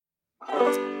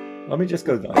Let me just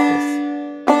go like this.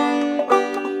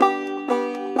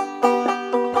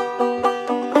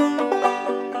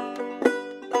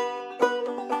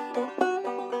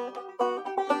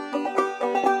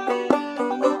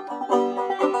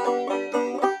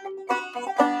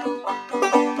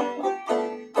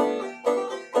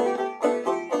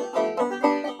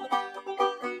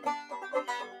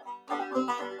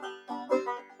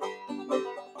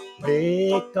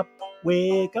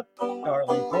 Wake up,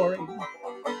 darling Corey.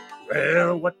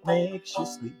 Well, what makes you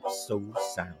sleep so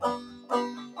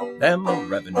sound? Them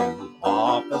revenue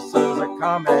officers are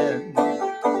coming,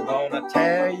 gonna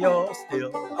tear your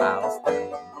still house down.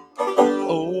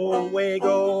 Oh,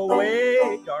 go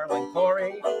away, darling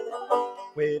Corey.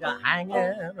 Quit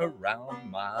hanging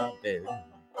around my bed.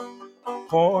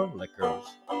 Corn liquors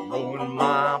ruin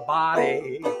my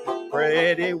body.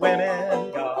 Pretty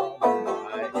women got in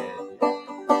my head.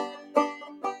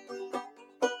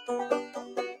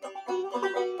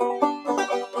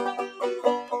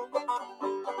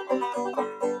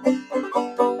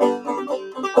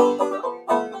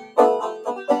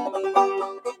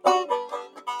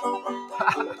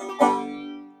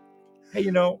 Hey,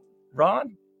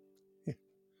 Ron,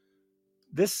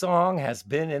 this song has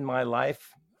been in my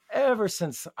life ever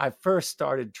since I first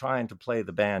started trying to play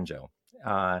the banjo.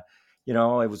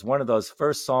 It was one of those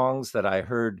first songs that I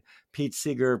heard Pete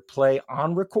Seeger play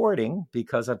on recording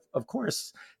because, of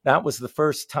course, that was the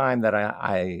first time that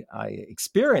I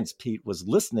experienced Pete was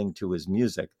listening to his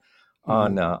music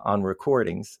on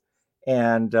recordings.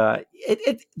 And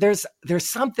there's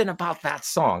something about that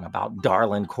song, about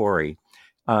Darlin' Corey.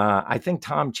 I think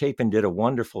Tom Chapin did a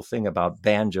wonderful thing about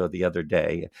banjo the other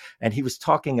day, and he was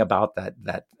talking about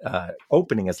that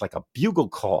opening as like a bugle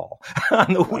call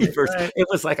on the Weavers. Right. It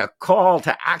was like a call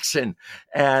to action,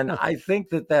 and I think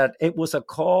that it was a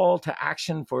call to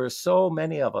action for so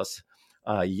many of us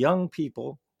young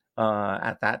people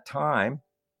at that time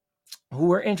who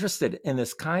were interested in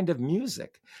this kind of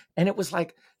music, and it was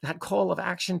like that call of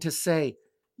action to say,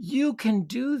 "You can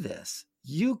do this."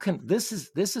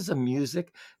 This is a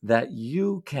music that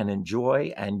you can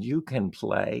enjoy and you can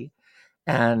play,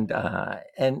 and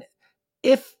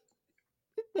if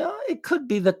it could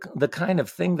be the kind of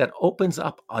thing that opens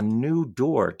up a new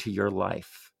door to your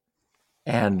life,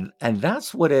 and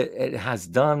that's what it has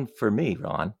done for me,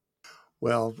 Ron.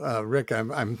 Well, Rick,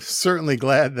 I'm certainly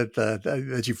glad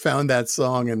that you found that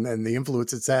song and the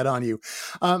influence it's had on you.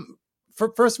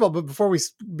 First of all, but before we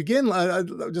begin, I'd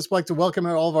just like to welcome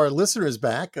all of our listeners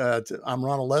back. I'm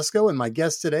Ron Olesko, and my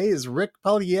guest today is Rick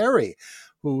PALIERI,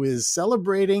 who is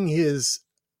celebrating his,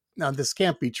 now this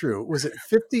can't be true, was it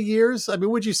 50 years? I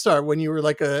mean, would you start when you were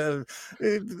like in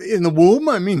the womb?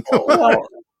 I mean, well,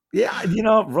 yeah,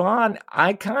 Ron,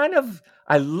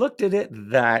 I looked at it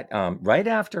that right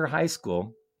after high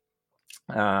school,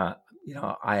 I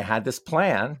had this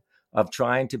plan of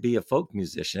trying to be a folk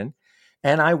musician.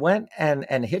 And I went and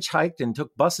hitchhiked and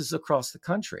took buses across the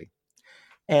country.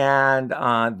 And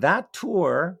that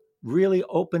tour really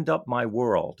opened up my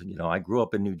world. I grew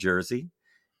up in New Jersey,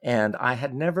 and I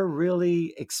had never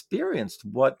really experienced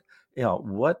what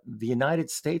the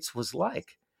United States was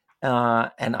like.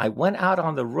 And I went out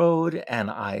on the road,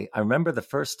 and I remember the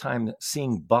first time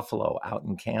seeing buffalo out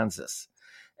in Kansas.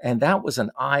 And that was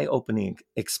an eye-opening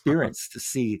experience to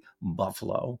see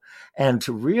buffalo and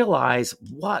to realize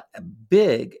what a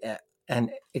big and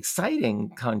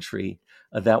exciting country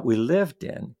that we lived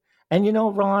in. And,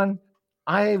 Ron,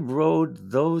 I rode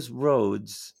those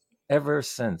roads ever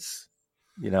since,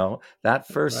 that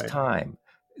first time.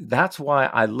 That's why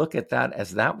I look at that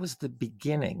as that was the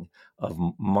beginning of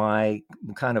my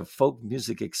kind of folk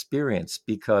music experience,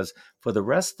 because for the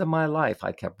rest of my life,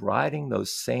 I kept riding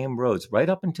those same roads right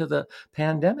up into the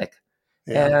pandemic.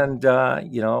 Yeah. And,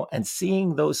 and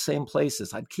seeing those same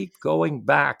places. I'd keep going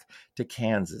back to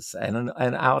Kansas and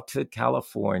out to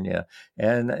California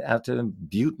and out to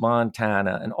Butte,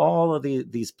 Montana, and all of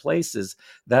these places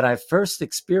that I first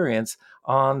experienced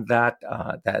on that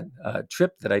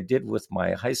trip that I did with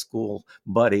my high school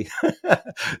buddy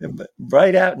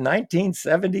right at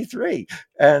 1973.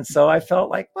 And so I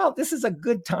felt like, well, this is a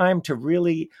good time to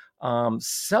really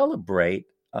celebrate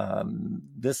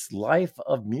this life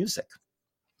of music.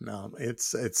 No, it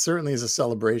certainly is a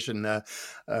celebration.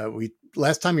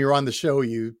 Last time you were on the show,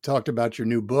 you talked about your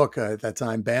new book at that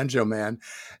time, Banjo Man,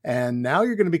 and now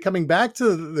you're going to be coming back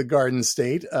to the Garden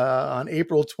State on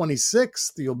April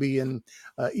 26th. You'll be in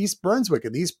East Brunswick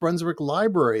at the East Brunswick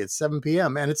Library at 7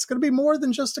 p.m. And it's going to be more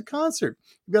than just a concert.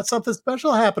 You've got something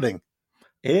special happening.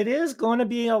 It is going to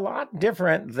be a lot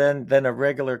different than a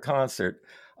regular concert.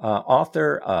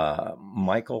 Author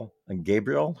Michael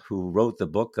Gabriel, who wrote the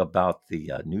book about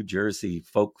the New Jersey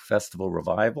Folk Festival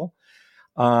Revival,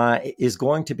 is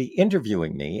going to be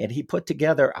interviewing me. And he put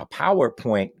together a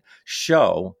PowerPoint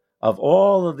show of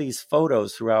all of these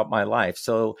photos throughout my life.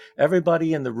 So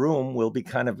everybody in the room will be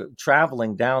kind of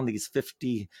traveling down these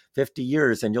 50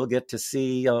 years, and you'll get to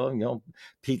see,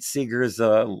 Pete Seeger's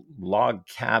log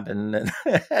cabin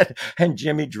and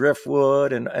Jimmy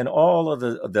Driftwood and all of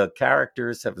the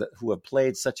characters who have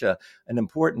played such an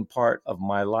important part of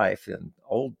my life, and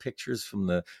old pictures from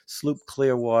the sloop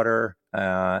Clearwater,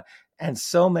 and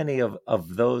so many of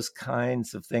those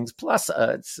kinds of things, plus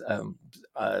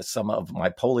some of my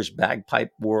Polish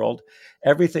bagpipe world.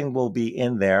 Everything will be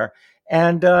in there.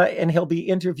 And he'll be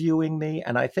interviewing me.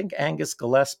 And I think Angus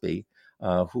Gillespie,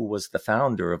 who was the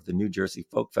founder of the New Jersey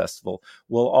Folk Festival,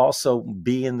 will also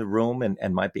be in the room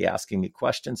and might be asking me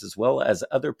questions, as well as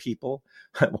other people.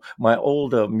 My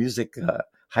old music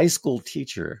high school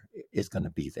teacher is going to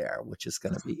be there, which is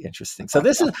going to be interesting. So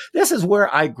this is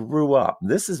where I grew up.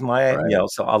 This is my, Right.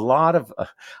 so a lot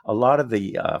of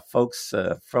the folks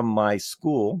from my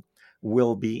school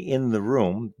will be in the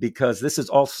room, because this is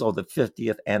also the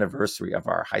 50th anniversary of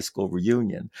our high school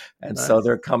reunion, and so Nice.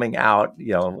 they're coming out,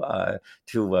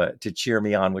 to cheer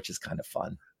me on, which is kind of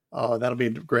fun. Oh, that'll be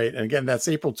great. And again, that's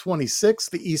April 26th,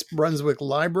 the East Brunswick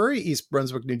Library, East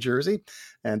Brunswick, New Jersey,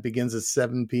 and begins at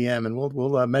 7 p.m. And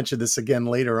we'll mention this again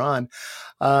later on.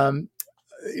 Um,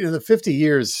 the 50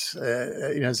 years,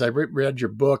 as I read your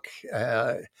book,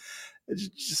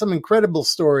 some incredible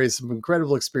stories, some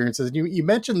incredible experiences. And you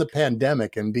mentioned the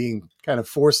pandemic and being kind of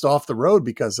forced off the road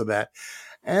because of that.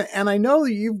 And I know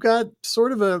you've got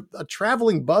sort of a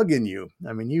traveling bug in you.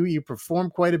 I mean, you perform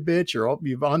quite a bit. You're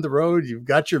on the road. You've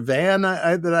got your van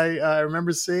that I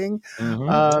remember seeing. Mm-hmm.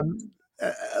 Um,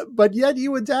 but yet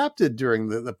you adapted during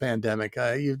the pandemic.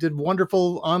 You did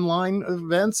wonderful online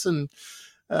events,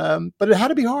 but it had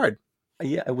to be hard.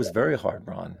 Yeah, it was very hard,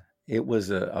 Ron. It was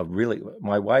a really,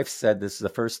 my wife said this is the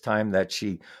first time that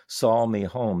she saw me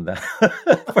home that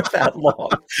for that long.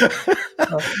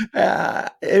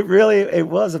 It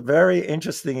was a very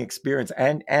interesting experience.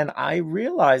 And I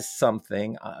realized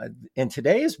something in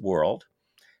today's world,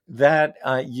 that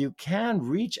you can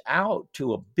reach out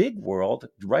to a big world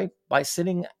right by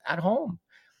sitting at home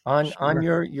on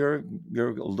Sure. your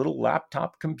little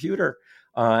laptop computer.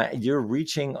 You're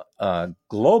reaching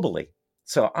globally.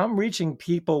 So I'm reaching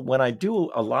people when I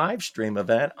do a live stream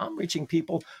event. I'm reaching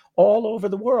people all over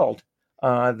the world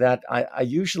that I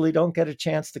usually don't get a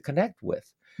chance to connect with.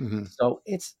 Hmm. So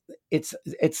it's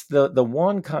the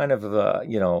one kind of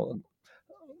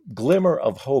glimmer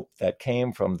of hope that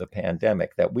came from the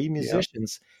pandemic, that we Yeah.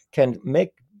 musicians can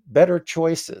make better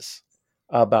choices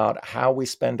about how we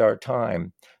spend our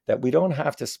time, that we don't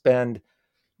have to spend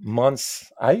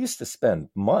months. I used to spend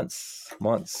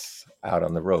months out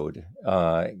on the road,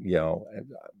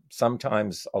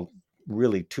 sometimes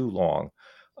really too long.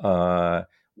 Uh,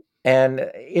 and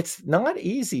it's not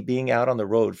easy being out on the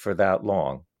road for that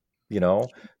long, you know,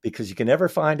 because you can never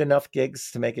find enough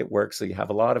gigs to make it work. So you have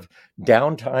a lot of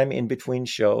downtime in between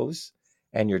shows,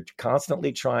 and you're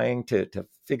constantly trying to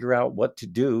figure out what to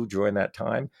do during that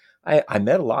time. I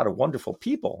met a lot of wonderful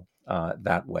people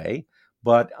that way,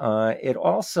 but it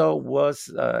also was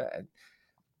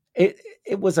it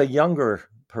it was a younger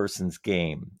person's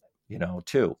game,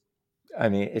 too. I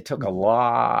mean, it took a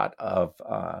lot of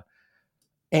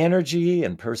energy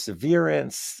and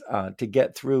perseverance to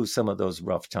get through some of those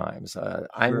rough times.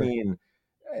 I Sure. mean,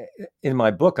 in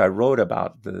my book, I wrote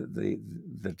about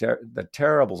the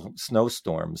terrible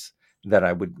snowstorms that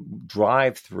I would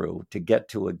drive through to get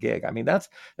to a gig. I mean, that's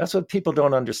what people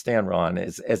don't understand, Ron,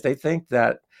 is as they think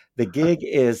that the gig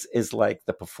is like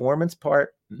the performance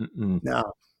part. Mm-mm.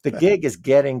 No. The gig is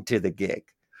getting to the gig,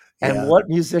 and Yeah. what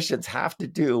musicians have to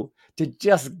do to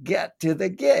just get to the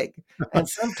gig. And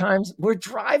sometimes we're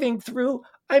driving through,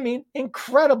 I mean,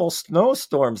 incredible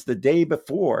snowstorms the day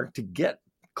before to get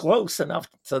close enough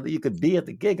so that you could be at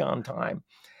the gig on time.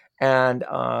 And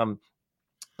I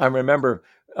remember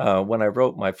when I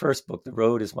wrote my first book, "The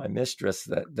Road Is My Mistress,"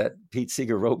 that Pete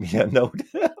Seeger wrote me a note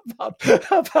about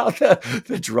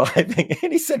the driving,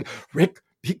 and he said, "Rick,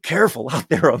 be careful out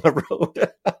there on the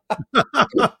road."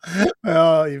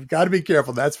 Well, you've got to be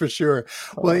careful. That's for sure.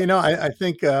 Well, Uh, I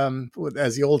think,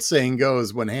 as the old saying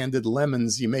goes, when handed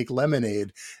lemons, you make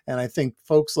lemonade. And I think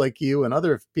folks like you and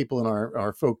other people in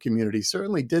our folk community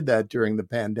certainly did that during the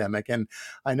pandemic. And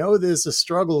I know there's a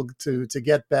struggle to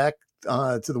get back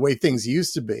to the way things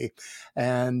used to be.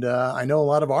 And I know a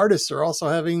lot of artists are also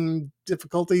having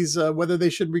difficulties whether they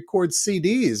should record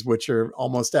CDs, which are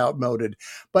almost outmoded.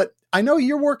 But I know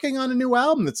you're working on a new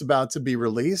album that's about to be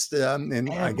released, and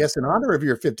I And guess in honor of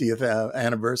your 50th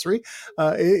anniversary.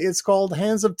 It's called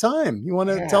Hands of Time. You want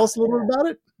to tell yeah, us a little bit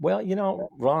about it? well,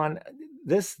 Ron,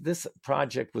 this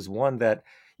project was one that,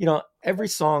 every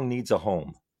song needs a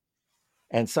home.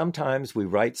 And sometimes we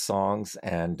write songs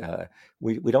and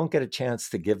we don't get a chance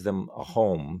to give them a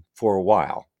home for a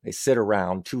while. They sit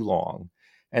around too long.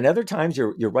 And other times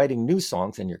you're writing new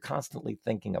songs and you're constantly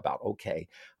thinking about, okay,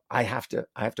 I have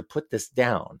to put this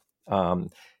down.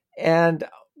 And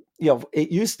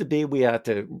it used to be we had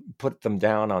to put them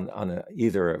down on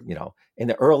either, in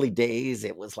the early days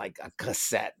it was like a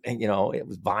cassette, and it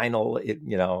was vinyl,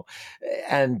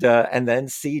 and then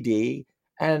CD.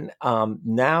 And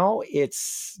now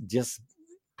it's just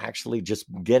actually just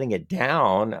getting it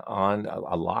down on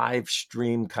a live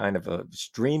stream, kind of a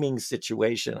streaming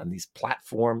situation on these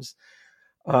platforms.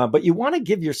 But you want to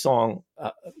give your song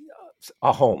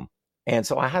a home. And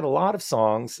so I had a lot of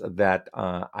songs that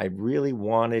I really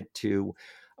wanted to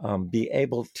be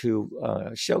able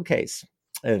to showcase.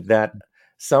 That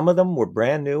some of them were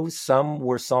brand new, some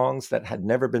were songs that had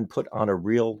never been put on a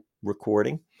real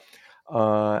recording.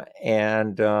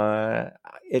 And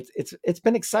it's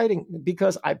been exciting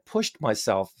because I pushed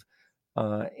myself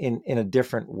in a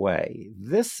different way.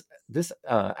 This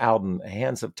album,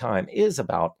 Hands of Time, is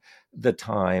about the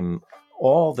time,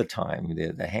 all the time,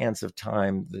 the hands of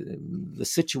time, the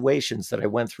situations that I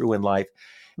went through in life,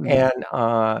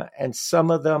 Mhm. and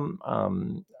some of them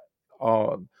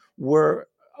uh, were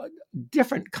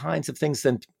different kinds of things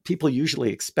than people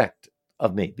usually expect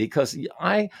of me, because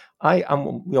I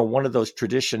am, one of those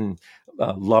tradition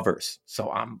lovers.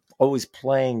 So I'm always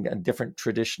playing different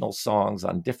traditional songs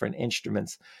on different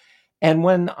instruments. And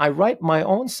when I write my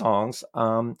own songs,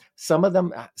 some of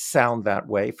them sound that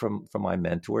way from my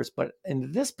mentors. But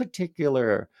in this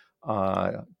particular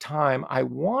time, I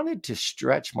wanted to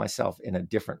stretch myself in a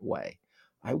different way.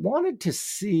 I wanted to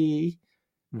see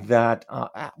that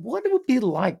what it would be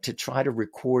like to try to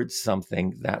record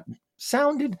something that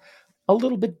sounded a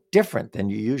little bit different than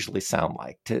you usually sound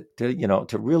like, to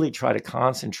really try to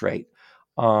concentrate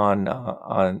on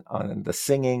the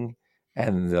singing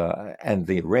and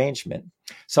the arrangement.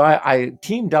 So I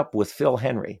teamed up with Phil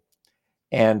Henry,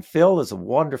 and Phil is a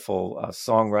wonderful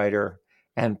songwriter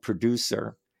and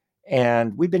producer.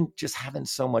 And we've been just having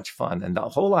so much fun. And the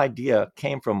whole idea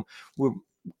came from, we're,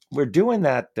 we're doing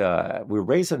that. We're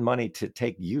raising money to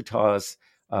take Utah's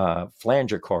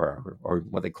flanger car, or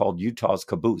what they called Utah's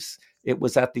caboose. It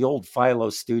was at the old Philo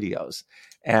Studios.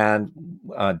 And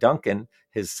Duncan,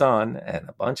 his son, and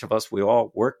a bunch of us, we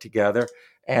all worked together.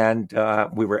 And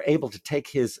we were able to take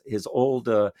his old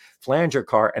flanger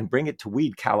car and bring it to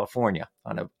Weed, California,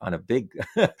 on a big.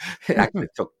 It actually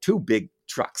took two big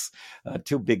flatbed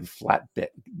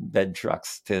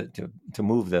trucks to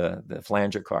move the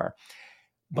flanger car.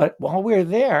 But while we were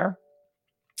there,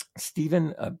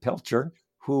 Stephen Pelcher,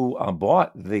 who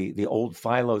bought the old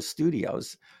Philo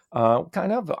Studios,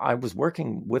 I was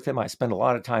working with him. I spent a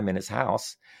lot of time in his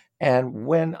house. And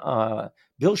when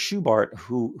Bill Schubart,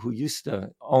 who used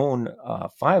to own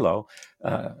Philo,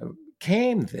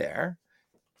 came there,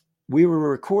 we were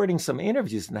recording some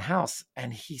interviews in the house,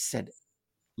 and he said,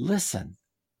 "Listen,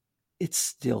 it's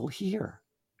still here."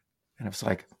 And I was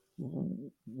like,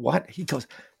 "What?" He goes,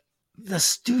 "The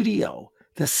studio,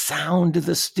 the sound of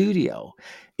the studio,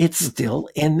 it's still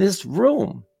in this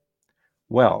room."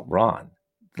 Well, Ron,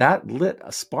 that lit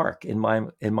a spark in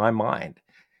my mind.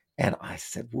 And I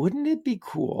said, wouldn't it be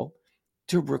cool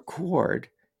to record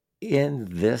in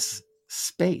this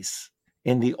space,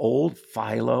 in the old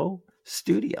Philo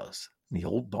Studios, in the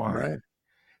old barn? Right.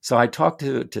 So I talked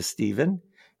to Stephen.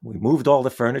 We moved all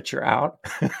the furniture out.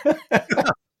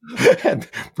 And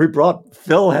we brought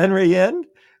Phil Henry in,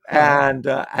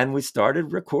 Uh-huh. and we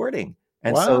started recording.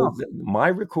 And so Wow. my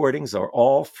recordings are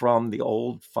all from the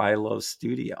old Philo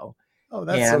studio, Oh,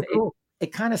 that's so and it cool.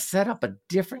 it kind of set up a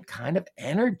different kind of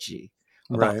energy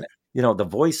about Right. the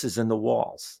voices in the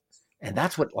walls. And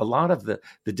that's what a lot of the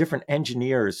different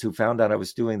engineers who found out I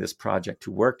was doing this project,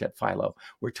 who worked at Philo,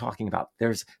 were talking about.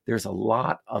 There's a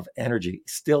lot of energy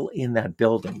still in that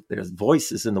building. There's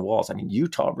voices in the walls. I mean,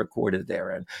 Utah recorded there,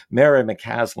 and Mary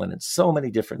McCaslin, and so many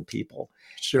different people.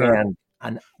 Sure.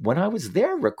 And when I was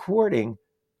there recording,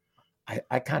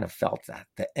 I kind of felt that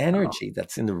the Oh. energy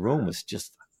that's in the room was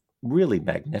just really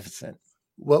magnificent.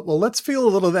 Well, let's feel a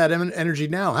little of that energy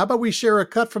now. How about we share a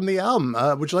cut from the album?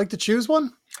 Would you like to choose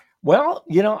one? Well,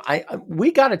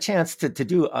 we got a chance to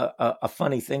do a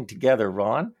funny thing together,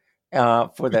 Ron,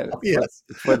 for the Oh, yes.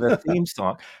 for the theme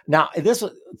song. Now, this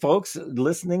was, folks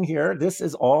listening here, this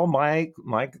is all my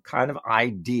kind of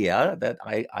idea that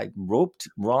I roped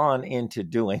Ron into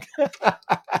doing,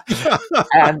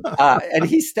 and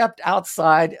he stepped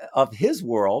outside of his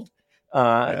world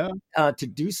uh, Yeah. to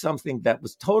do something that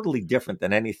was totally different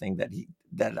than anything that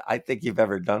I think you've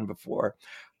ever done before.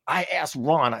 I asked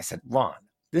Ron, I said, Ron,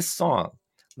 this song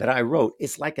that I wrote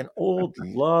is like an old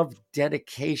love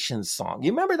dedication song.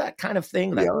 You remember that kind of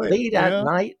thing that Yeah. Yeah.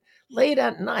 late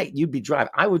at night, you'd be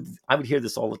driving. I would hear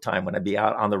this all the time when I'd be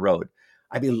out on the road.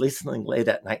 I'd be listening late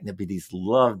at night and there'd be these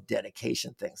love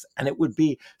dedication things. And it would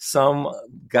be some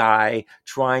guy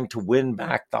trying to win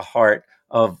back the heart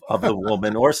of the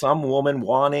woman, or some woman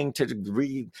wanting to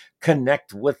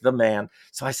reconnect with the man.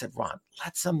 So I said, Ron,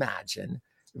 let's imagine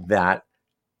that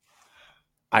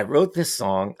I wrote this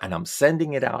song and I'm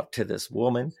sending it out to this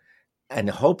woman in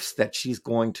hopes that she's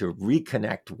going to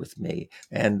reconnect with me.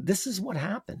 And this is what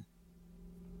happened.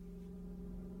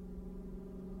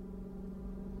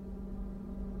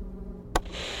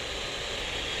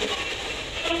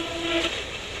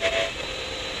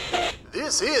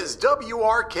 This is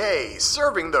WRK,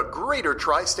 serving the greater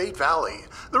tri-state valley.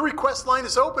 The request line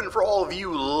is open for all of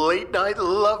you late-night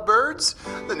lovebirds.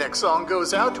 The next song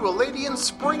goes out to a lady in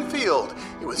Springfield.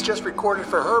 It was just recorded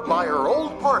for her by her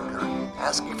old partner,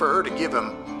 asking for her to give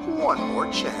him one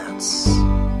more chance.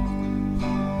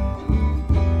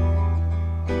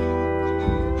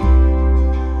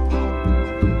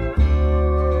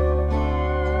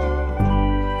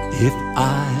 If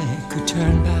I could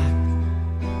turn back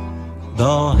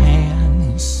the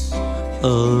hands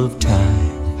of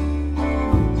time,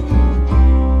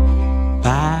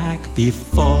 back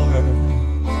before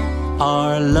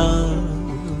our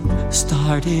love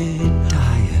started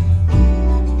dying,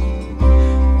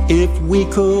 if we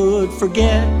could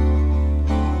forget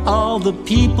all the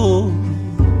people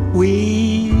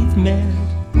we've met,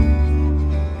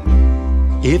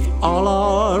 if all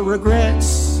our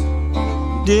regrets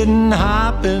didn't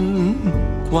happen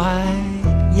quite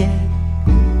yet,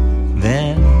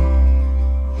 then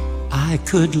I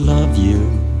could love you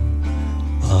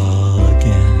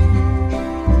again.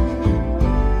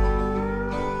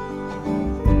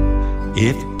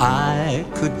 If I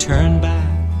could turn back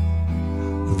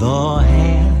the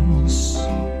hands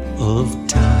of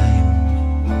time,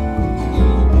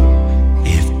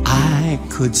 if I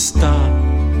could stop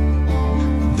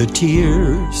the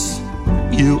tears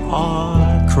you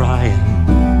are crying,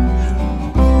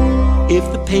 if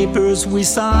the papers we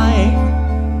sign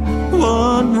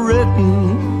weren't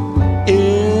written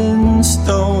in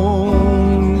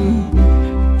stone,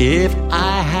 if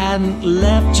I hadn't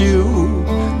left you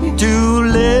to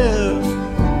live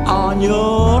on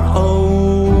your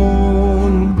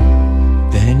own,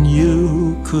 then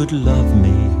you could love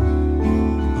me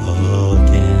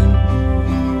again.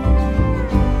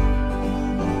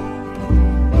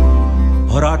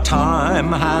 But our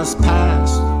time has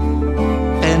passed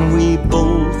and we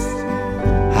both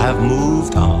have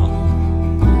moved on,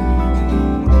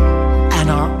 and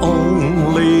our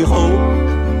only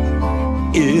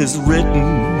hope is written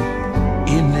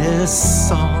in this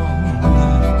song.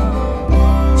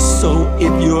 So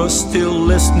if you're still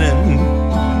listening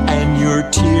and your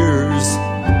tears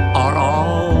are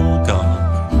all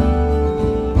gone,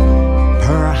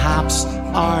 perhaps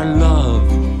our love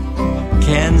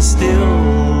can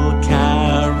still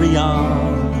carry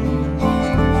on.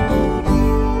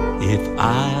 If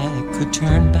I could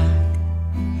turn back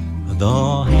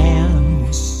the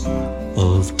hands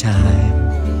of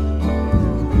time,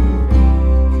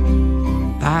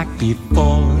 back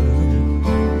before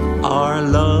our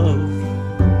love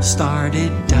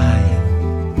started dying,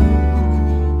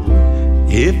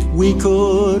 if we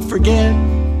could forget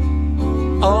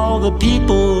all the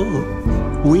people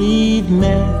we've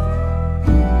met,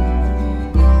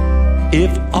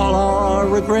 if all our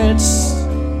regrets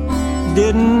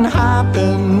didn't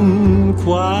happen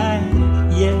quite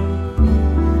yet,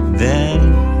 then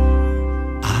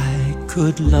I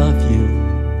could love you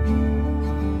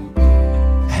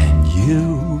and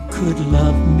you could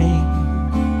love me.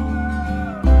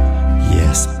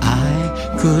 Yes,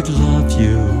 I could love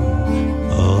you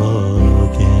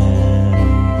again.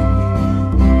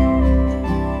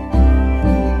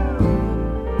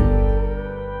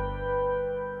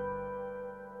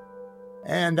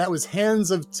 And that was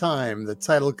Hands of Time, the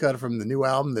title cut from the new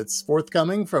album that's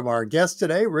forthcoming from our guest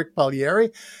today, Rick Palieri.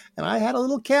 And I had a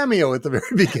little cameo at the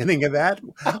very beginning of that.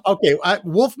 Okay,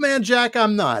 Wolfman Jack,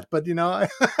 I'm not, but I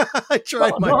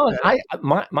tried Well, my no,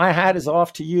 best. my hat is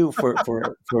off to you for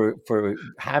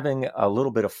having a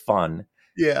little bit of fun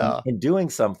Yeah. in doing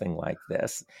something like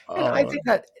this. And I Oh, think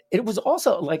that it was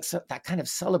also like that kind of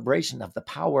celebration of the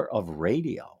power of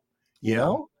radio, you yeah.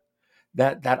 know?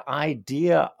 That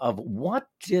idea of what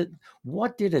did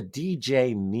a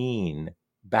DJ mean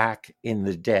back in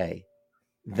the day?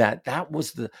 That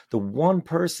was the one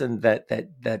person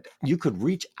that you could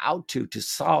reach out to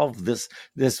solve this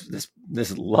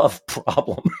love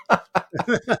problem.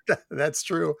 That's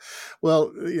true.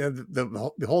 Well,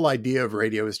 the whole idea of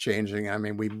radio is changing. I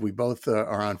mean, we both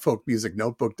are on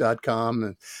folkmusicnotebook.com,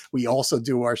 and we also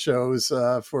do our shows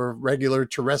for regular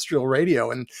terrestrial radio.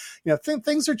 And,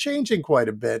 things are changing quite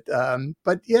a bit.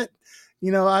 But yet,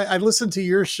 I listened to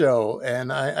your show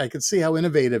and I could see how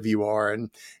innovative you are. And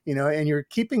you're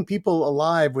keeping people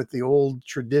alive with the old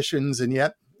traditions and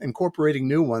yet incorporating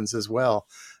new ones as well.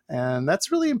 And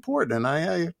that's really important.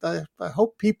 And I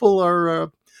hope people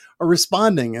are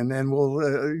responding and will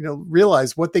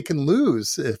realize what they can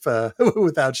lose if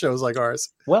without shows like ours.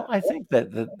 Well, I think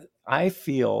that I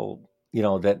feel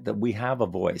that we have a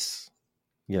voice.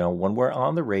 When we're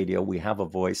on the radio, we have a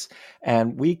voice,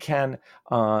 and we can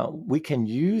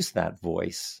use that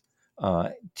voice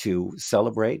to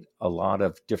celebrate a lot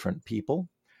of different people.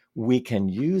 We can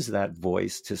use that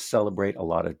voice to celebrate a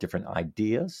lot of different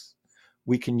ideas.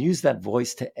 We can use that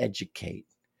voice to educate.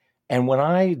 And when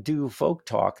I do folk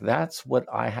talk, that's what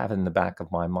I have in the back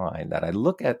of my mind, that I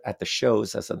look at the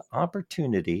shows as an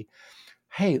opportunity.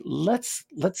 Hey, let's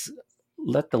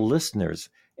let the listeners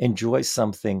enjoy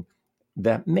something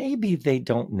that maybe they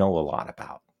don't know a lot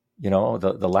about.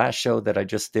 The last show that I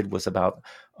just did was about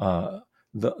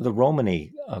the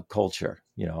Romani culture.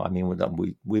 I mean,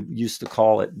 we used to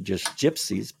call it just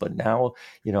gypsies, but now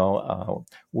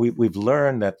we've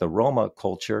learned that the Roma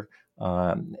culture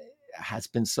has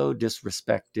been so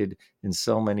disrespected in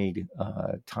so many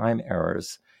time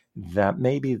eras that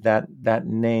maybe that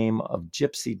name of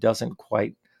gypsy doesn't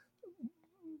quite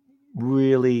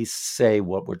really say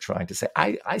what we're trying to say.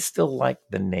 I still like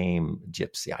the name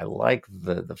gypsy. I like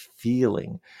the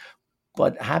feeling,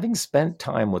 but having spent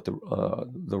time with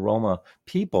the Roma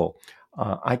people,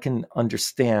 I can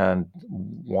understand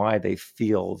why they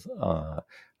feel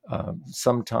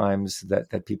sometimes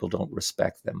that people don't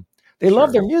respect them. They love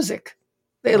Sure. their music.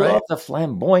 They love Right. the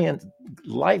flamboyant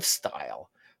lifestyle,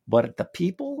 but the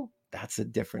people, that's a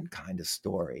different kind of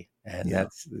story, and Yeah.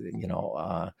 that's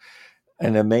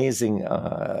an amazing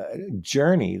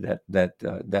journey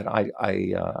that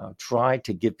I try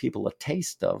to give people a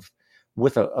taste of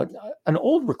with an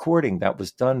old recording that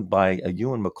was done by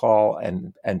Ewan McCall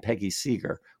and Peggy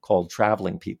Seeger called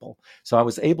 "Traveling People." So I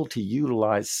was able to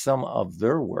utilize some of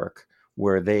their work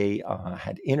where they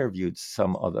had interviewed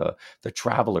some of the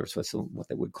travelers, what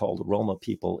they would call the Roma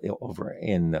people over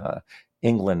in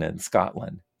England and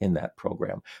Scotland in that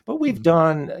program. But we've Mhm.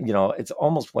 done, it's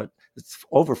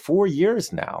over 4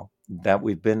 years now that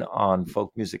we've been on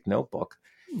Folk Music Notebook.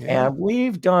 Yeah. And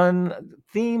we've done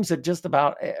themes of just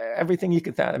about everything you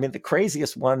could think. I mean, the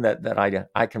craziest one that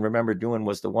I can remember doing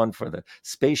was the one for the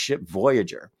spaceship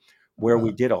Voyager, where we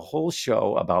Uh, did a whole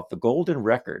show about the golden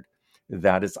record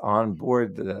that is on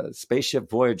board the spaceship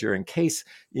Voyager in case,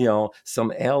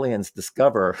 some aliens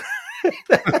discover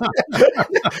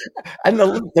and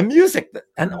the music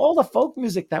and all the folk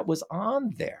music that was on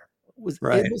there it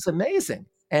right. was amazing,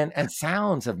 and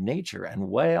sounds of nature and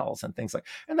whales and things like.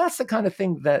 And that's the kind of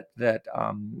thing that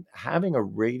having a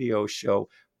radio show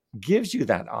gives you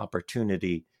that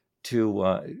opportunity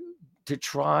to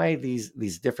try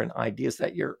these different ideas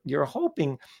that you're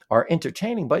hoping are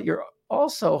entertaining, but you're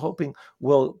also hoping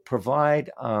will provide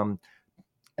a,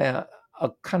 a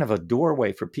kind of a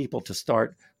doorway for people to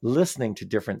start listening to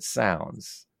different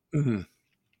sounds. Mhm.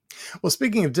 Well,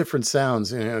 speaking of different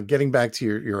sounds, getting back to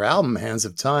your album, Hands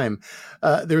of Time,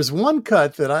 there's one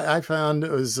cut that I found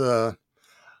was a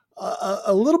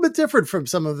little bit different from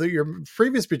some of your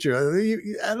previous picture.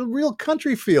 You had a real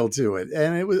country feel to it,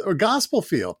 and it was or gospel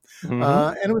feel, Hmm.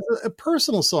 and it was a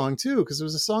personal song too, because it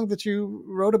was a song that you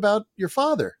wrote about your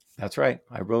father. That's right.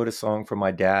 I wrote a song for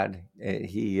my dad.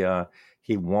 He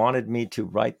wanted me to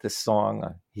write this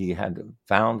song. He had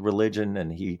found religion,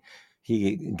 and he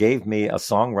gave me a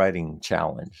songwriting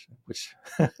challenge, which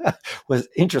was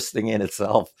interesting in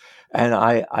itself. And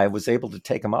I was able to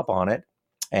take him up on it,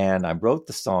 and I wrote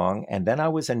the song. And then I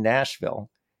was in Nashville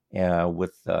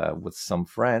with some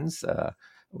friends.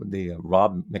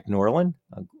 Rob McNorlin,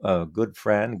 a good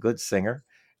friend, good singer,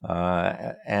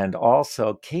 and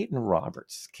also Caton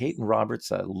Roberts. Caton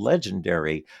Roberts, a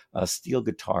legendary steel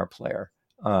guitar player.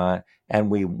 And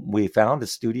we found a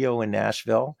studio in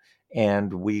Nashville,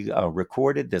 and we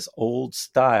recorded this old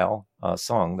style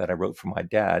song that I wrote for my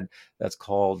dad. That's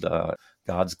called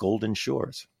God's Golden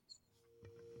Shores.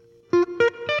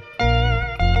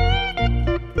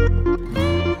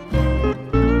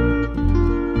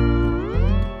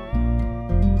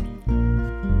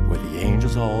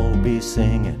 All be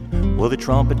singing, will the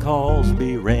trumpet calls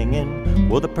be ringing,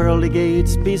 will the pearly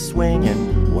gates be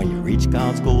swinging when you reach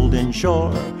God's golden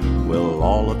shore? Will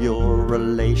all of your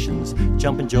relations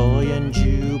jump in joy and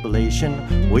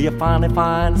jubilation? Will you finally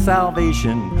find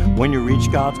salvation when you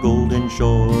reach God's golden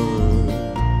shore?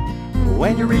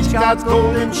 When you reach God's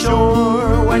golden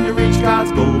shore, when you reach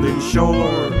God's golden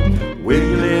shore, will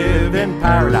you live in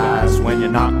paradise when you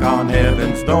knock on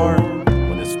heaven's door?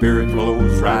 Spirit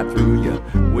flows right through you,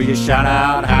 will you shout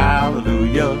out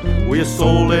hallelujah? Will your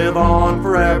soul live on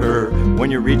forever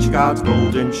when you reach God's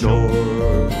golden shore?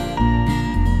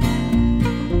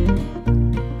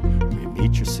 You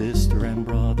meet your sister and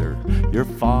brother, your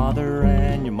father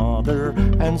and your mother,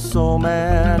 and so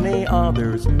many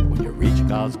others. When you reach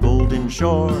God's golden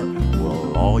shore,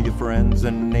 will all your friends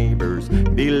and neighbors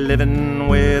be living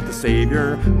with the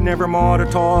Savior, never more to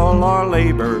toil or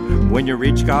labor when you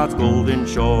reach God's golden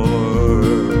shore?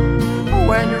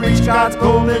 When you reach God's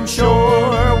golden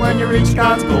shore, when you reach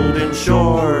God's golden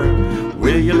shore,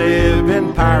 will you live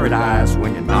in paradise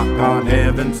when you knock on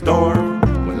heaven's door?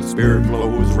 When the Spirit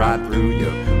flows right through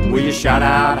you, will you shout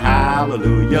out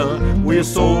hallelujah? Will your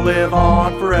soul live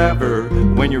on forever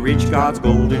when you reach God's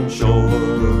golden shore?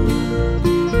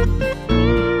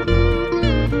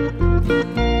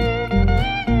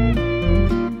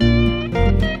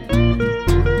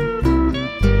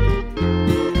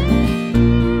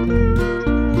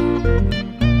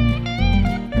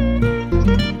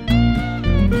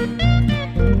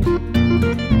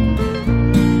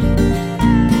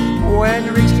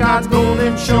 God's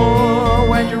golden shore,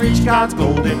 when you reach God's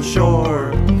golden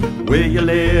shore, will you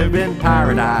live in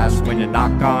paradise when you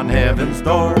knock on heaven's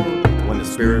door? When the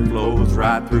Spirit flows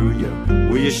right through you,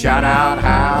 will you shout out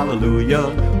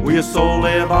hallelujah? Will your soul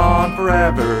live on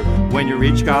forever when you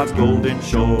reach God's golden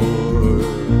shore?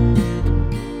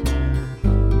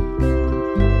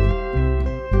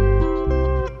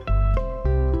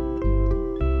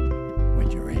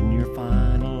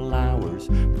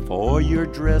 You're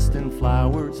dressed in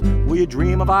flowers, will you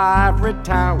dream of ivory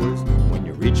towers when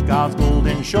you reach God's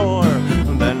golden shore?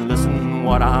 Then listen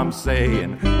what I'm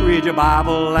saying, read your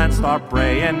Bible and start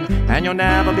praying, and you'll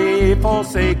never be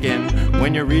forsaken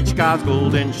when you reach God's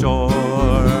golden shore.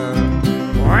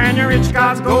 When you reach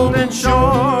God's golden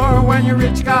shore, when you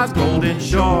reach God's golden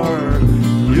shore,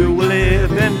 you will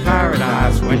live in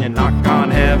paradise when you knock on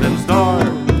heaven's door.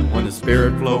 When the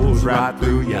Spirit flows right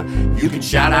through you, you can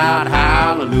shout out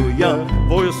hallelujah,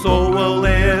 for your soul will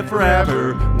live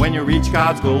forever when you reach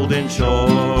God's golden shore.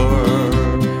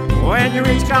 When you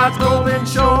reach God's golden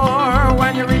shore,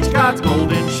 when you reach God's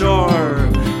golden shore,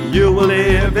 you will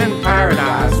live in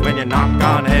paradise when you knock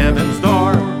on heaven's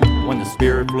door. When the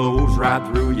Spirit flows right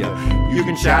through you, you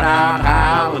can shout out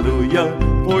hallelujah,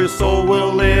 for your soul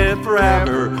will live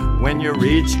forever when you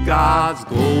reach God's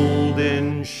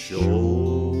golden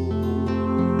shore.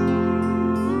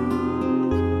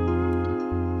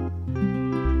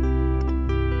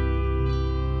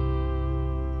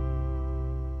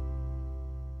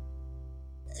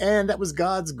 And that was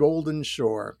God's Golden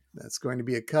Shore. That's going to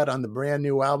be a cut on the brand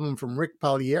new album from RIK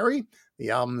PALIERI. The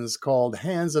album is called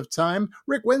Hands of Time.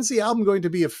 Rick, when's the album going to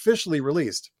be officially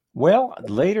released? Well,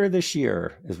 later this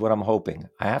year is what I'm hoping.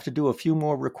 I have to do a few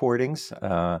more recordings.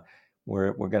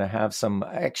 We're going to have some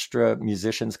extra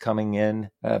musicians coming in.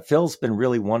 Phil's been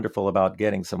really wonderful about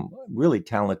getting some really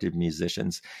talented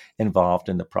musicians involved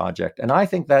in the project. And I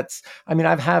think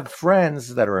I've had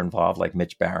friends that are involved like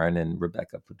Mitch Barron and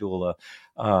Rebecca Padula.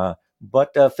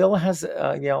 But Phil has,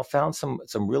 found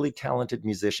some really talented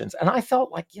musicians. And I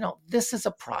felt like, this is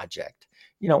a project.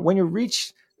 When you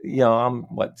reach, I'm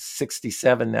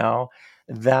 67 now,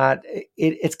 that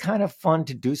it's kind of fun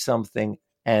to do something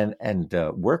and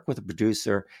work with a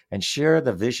producer and share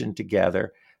the vision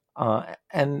together,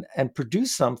 and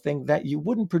produce something that you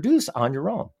wouldn't produce on your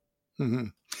own. Mm-hmm.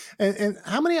 And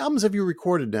how many albums have you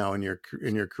recorded now in your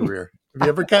career? Have you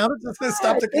ever counted?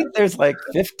 I think there's like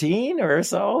 15 or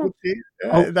so.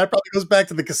 15? That probably goes back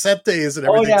to the cassette days and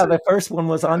everything. Oh yeah, the first one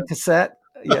was on cassette.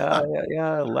 Yeah.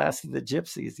 Last of the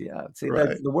Gypsies. Yeah, see,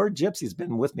 right. The word gypsy's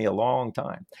been with me a long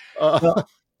time. Well,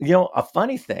 a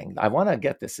funny thing, I want to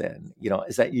get this in,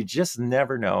 is that you just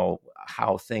never know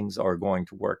how things are going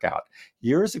to work out.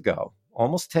 Years ago,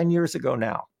 almost 10 years ago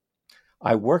now,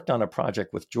 I worked on a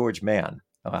project with George Mann,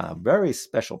 a very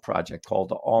special project called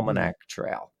the Mm. Almanac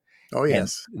Trail. Oh, And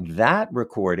yes. that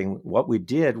recording, what we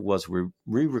did was we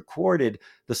re-recorded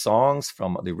the songs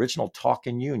from the original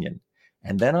Talkin' Union.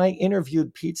 And then I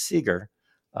interviewed Pete Seeger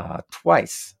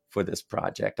twice for this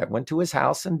project. I went to his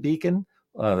house in Beacon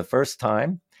the first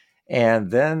time. And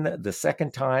then the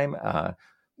second time,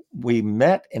 we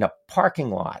met in a parking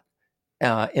lot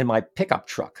in my pickup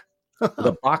truck with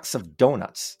a box of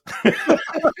donuts.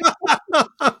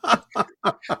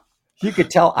 You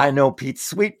could tell I know Pete's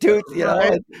sweet tooth,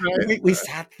 Right, and right. we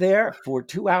sat there for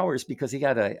 2 hours because he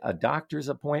had a doctor's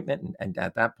appointment. And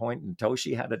at that point, and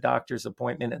Toshi had a doctor's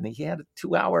appointment, and he had a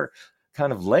 2 hour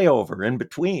kind of layover in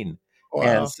between.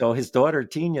 And Wow. so his daughter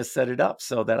Tina set it up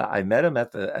so that I met him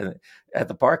at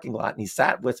the parking lot, and he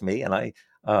sat with me, and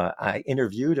I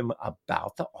interviewed him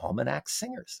about the Almanac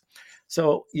Singers.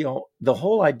 So, the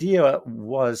whole idea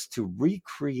was to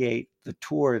recreate the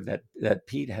tour that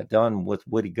Pete had done with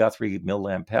Woody Guthrie, Mill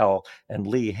Lampell, and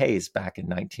Lee Hayes back in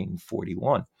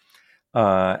 1941.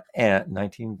 And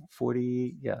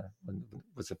 1940, yeah,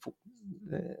 was it?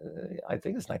 I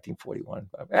think it's 1941.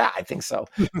 Yeah, I think so.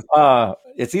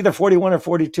 It's either 41 or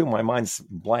 42. My mind's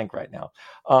blank right now.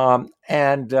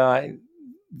 And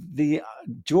the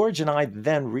George and I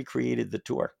then recreated the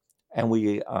tour, and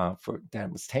we for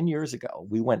that was 10 years ago.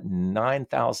 We went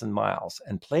 9,000 miles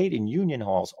and played in union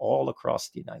halls all across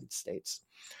the United States,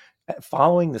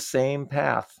 following the same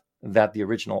path that the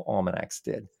original almanacs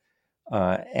did.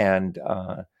 And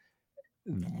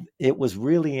it was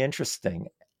really interesting.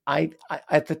 I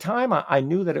at the time I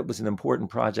knew that it was an important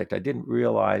project. I didn't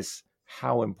realize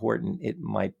how important it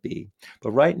might be.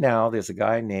 But right now, there's a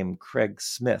guy named Craig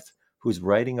Smith who's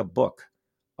writing a book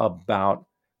about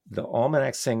the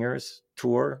Almanac Singers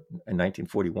tour in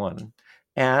 1941,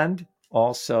 and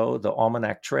also the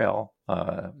Almanac Trail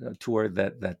tour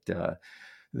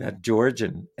that George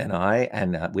and I,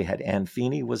 and we had Ann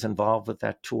Feeney was involved with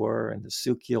that tour, and the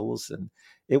Sukules, and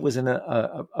it was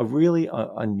a really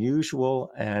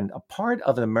unusual and a part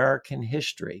of American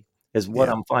history, is what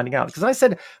Yeah. I'm finding out. Because I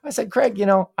said, Craig,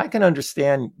 I can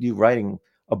understand you writing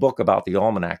a book about the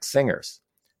Almanac Singers,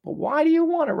 but why do you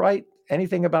want to write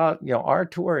anything about our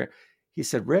tour? He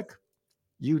said, Rick,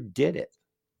 you did it.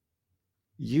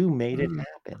 You made it Mm.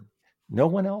 happen. No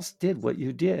one else did what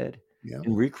you did Yeah.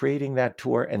 in recreating that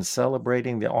tour and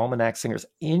celebrating the Almanac Singers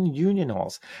in union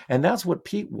halls. And that's what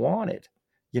Pete wanted,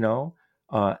 you know.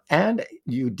 And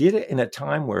you did it in a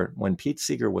time when Pete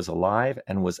Seeger was alive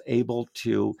and was able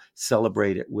to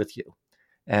celebrate it with you.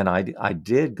 And I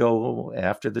did go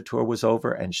after the tour was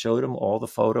over and showed him all the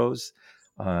photos,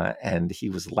 and he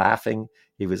was laughing.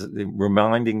 He was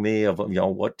reminding me of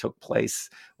what took place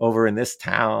over in this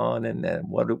town, and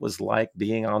what it was like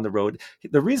being on the road.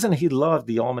 The reason he loved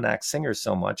the Almanac Singers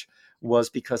so much was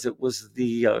because it was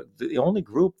the only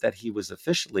group that he was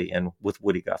officially in with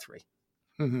Woody Guthrie.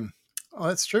 Hmm. Oh,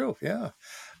 that's true. Yeah,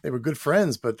 they were good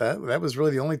friends, but that was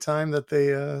really the only time that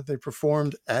they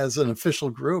performed as an official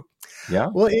group. Yeah,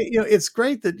 Well, it's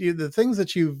great that the things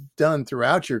that you've done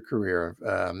throughout your career,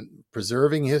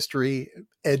 preserving history,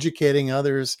 educating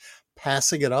others,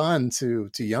 passing it on to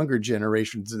younger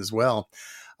generations as well.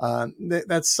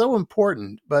 That's so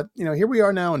important. But here we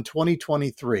are now in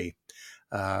 2023.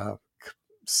 Uh,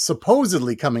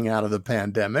 Supposedly coming out of the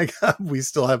pandemic. We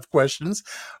still have questions,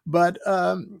 but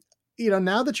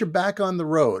now that you're back on the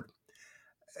road,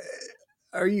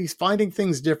 are you finding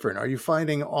things different? Are you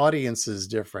finding audiences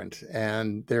different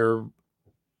and their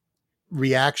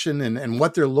reaction and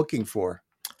what they're looking for?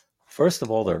 first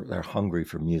of all, they're hungry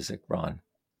for music, Ron.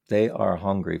 They are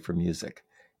hungry for music.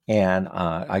 And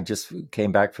I just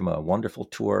came back from a wonderful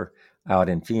tour out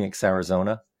in Phoenix,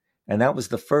 Arizona. And that was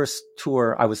the first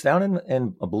tour. I was down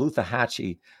in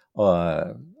Beloothahatchee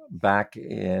uh, back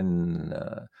in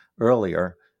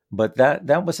earlier, but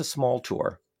that was a small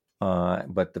tour.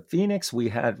 But the Phoenix, we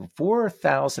had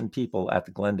 4,000 people at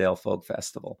the Glendale Folk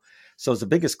Festival. So it's the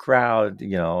biggest crowd,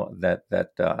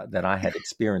 that I had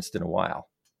experienced in a while.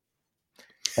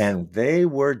 And they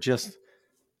were just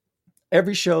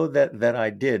every show that I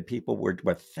did, people were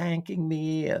thanking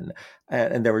me, and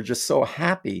they were just so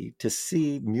happy to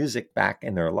see music back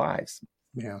in their lives.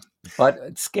 Yeah. But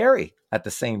it's scary at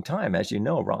the same time, as you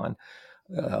know, Ron.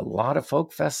 A lot of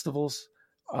folk festivals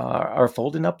are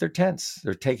folding up their tents.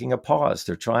 They're taking a pause.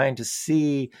 They're trying to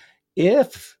see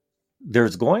if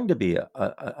there's going to be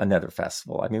another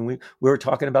festival. I mean, we were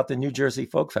talking about the New Jersey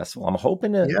Folk Festival. I'm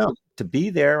hoping Yeah. to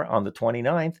be there on the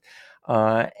 29th.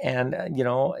 And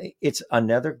it's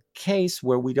another case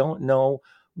where we don't know,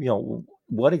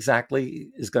 what exactly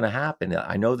is going to happen.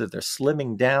 I know that they're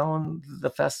slimming down the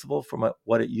festival from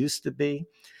what it used to be.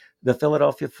 The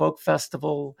Philadelphia Folk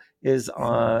Festival is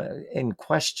in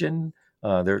question.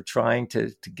 They're trying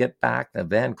to get back the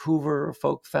Vancouver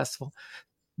Folk Festival.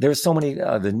 There's so many.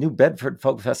 The New Bedford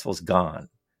Folk Festival's gone.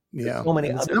 There's Yeah, so many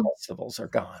and it's other festivals are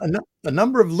gone. a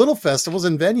number of little festivals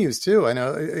and venues too. I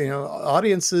know,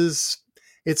 audiences.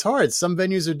 It's hard. Some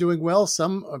venues are doing well.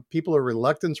 Some people are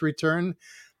reluctant to return.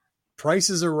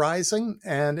 Prices are rising,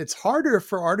 and it's harder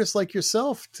for artists like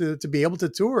yourself to be able to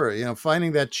tour.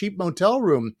 Finding that cheap motel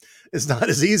room is not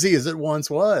as easy as it once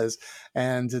was,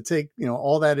 and to take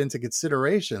all that into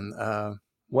consideration.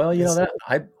 Well, It's that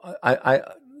I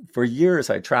for years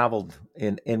I traveled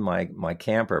in my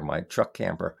camper, my truck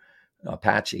camper,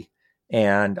 Apache,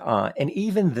 and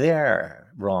even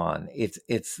there, Ron, it's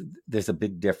there's a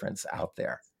big difference out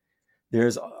there.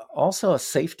 There's also a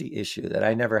safety issue that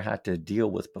I never had to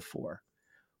deal with before,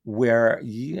 where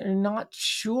you're not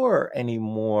sure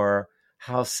anymore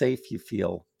how safe you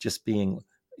feel just being,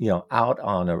 out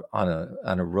on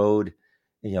a road,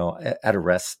 at a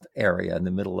rest area in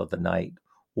the middle of the night,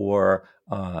 or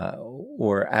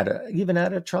even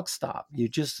at a truck stop. You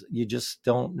just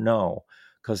don't know,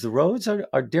 because the roads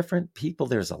are different. People,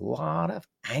 there's a lot of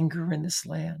anger in this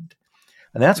land,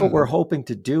 and that's what we're Mhm. hoping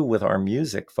to do with our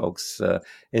music, folks.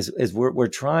 Is we're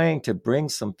trying to bring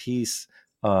some peace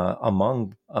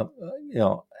among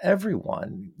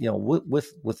everyone,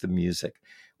 with the music.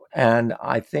 And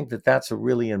I think that that's a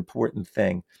really important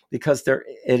thing, because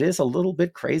it is a little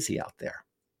bit crazy out there.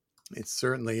 It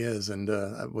certainly is, and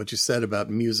what you said about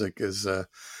music is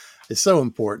so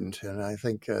important. And I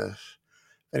think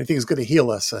anything is going to heal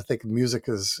us, I think music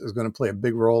is going to play a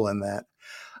big role in that.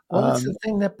 Well, it's the Um,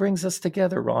 thing that brings us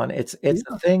together, Ron. It's a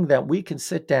yeah, thing that we can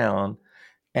sit down,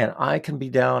 and I can be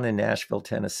down in Nashville,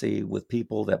 Tennessee, with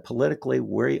people that politically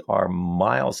we are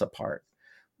miles apart.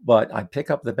 But I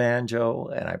pick up the banjo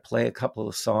and I play a couple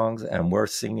of songs, and we're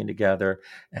singing together,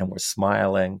 and we're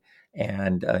smiling,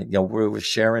 and we're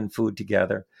sharing food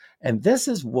together. And this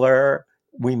is where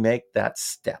we make that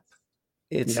step.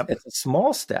 It's yep, it's a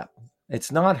small step.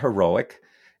 It's not heroic,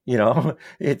 but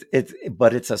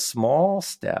it's a small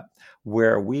step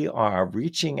where we are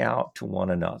reaching out to one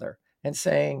another and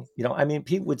saying, I mean,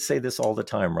 Pete would say this all the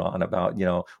time, Ron, about,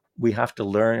 we have to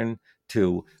learn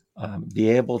to be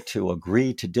able to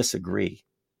agree to disagree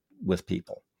with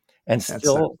people, and that's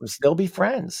still be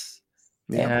friends.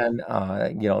 yep, And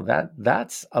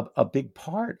that's a big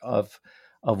part of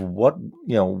what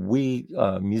we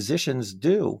musicians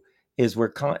do. Is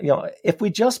if we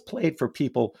just played for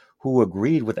people who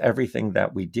agreed with everything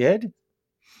that we did,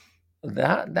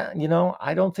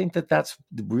 I don't think that that's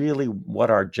really what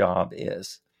our job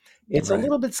is. It's a right.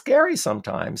 little bit scary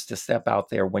sometimes to step out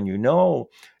there when you know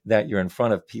that you're in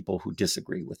front of people who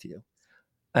disagree with you.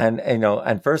 And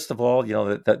first of all,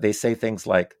 that they say things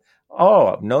like,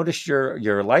 "Oh, notice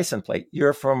your license plate.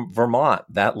 You're from Vermont,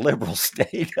 that liberal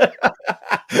state."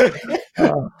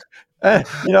 Uh, Uh,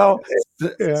 you know,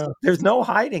 yeah, there's no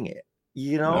hiding it.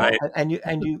 right. And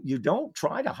you don't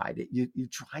try to hide it. You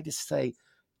try to say,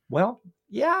 "Well,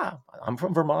 yeah, I'm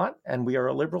from Vermont, and we are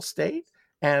a liberal state,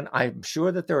 and I'm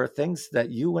sure that there are things that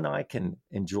you and I can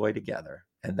enjoy together,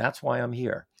 and that's why I'm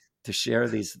here, to share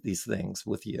these things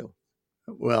with you."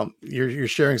 Well, you're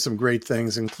sharing some great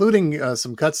things, including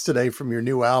some cuts today from your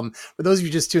new album. For those of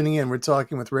you just tuning in, we're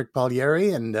talking with RIK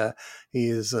PALIERI, and he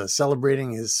is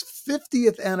celebrating his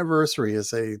 50th anniversary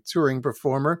as a touring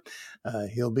performer.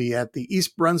 He'll be at the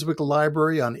East Brunswick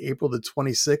Library on April the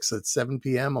 26th at 7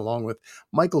 p.m., along with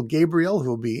Michael Gabriel, who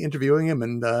will be interviewing him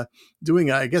and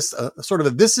doing, I guess, a sort of a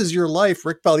 "This Is Your Life"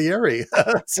 RIK PALIERI.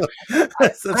 So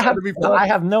that's going to be fun. I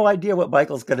have no idea what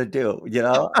Michael's going to do.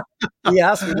 He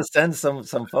asked me to send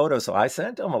some photos, so I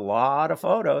sent him a lot of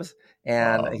photos,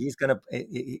 and Oh, he's going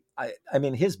to. I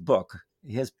mean, his book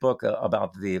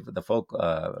about the folk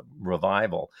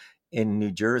revival in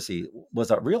New Jersey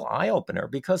was a real eye opener,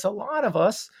 because a lot of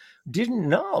us didn't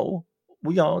know,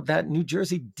 that New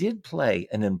Jersey did play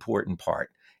an important part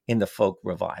in the folk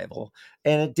revival,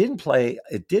 and it did play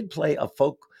a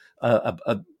folk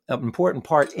an important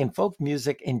part in folk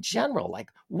music in general, like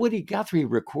Woody Guthrie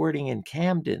recording in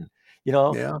Camden,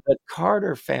 yeah, the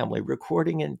Carter family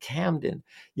recording in Camden,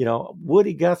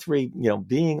 Woody Guthrie,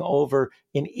 being over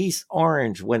in East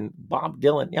Orange when Bob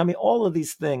Dylan. I mean, all of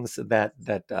these things that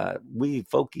we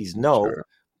folkies know, sure.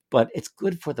 but it's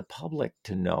good for the public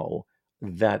to know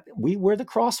that we were the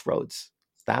crossroads.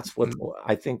 That's what Mm.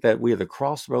 I think, that we are the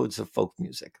crossroads of folk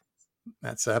music.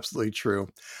 That's absolutely true.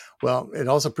 Well, it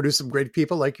also produced some great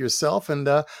people like yourself. And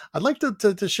I'd like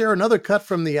to share another cut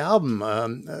from the album.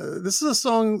 This is a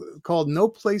song called No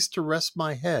Place to Rest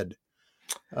My Head.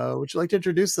 Would you like to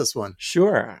introduce this one?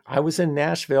 Sure. I was in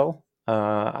Nashville.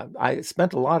 I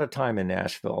spent a lot of time in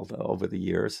Nashville over the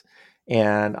years,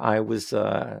 and I was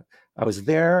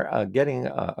there getting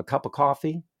a cup of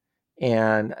coffee,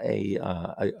 and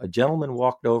a gentleman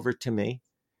walked over to me,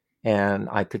 and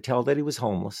I could tell that he was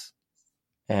homeless,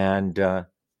 and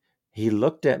he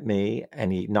looked at me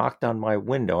and he knocked on my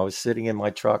window. I was sitting in my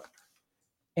truck,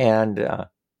 and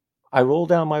I rolled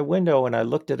down my window and I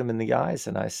looked at him in the eyes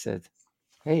and I said,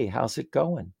 "Hey, how's it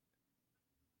going?"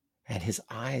 And his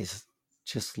eyes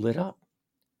just lit up.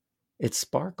 It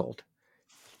sparkled.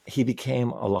 He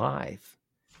became alive.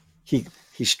 He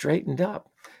straightened up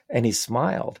and he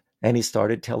smiled and he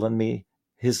started telling me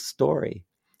his story.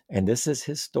 And this is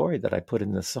his story that I put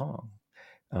in the song.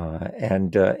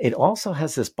 And it also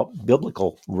has this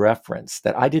biblical reference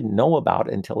that I didn't know about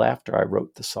until after I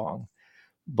wrote the song.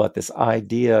 But this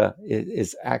idea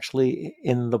is actually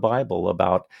in the Bible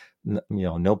about,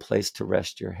 no place to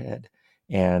rest your head.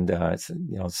 And,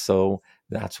 so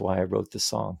that's why I wrote the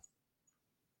song.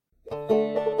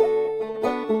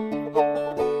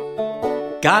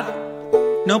 Got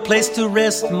no place to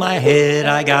rest my head.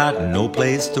 I got no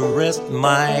place to rest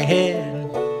my head.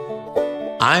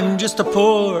 I'm just a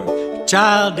poor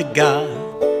child of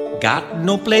God. Got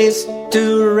no place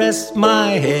to rest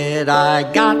my head.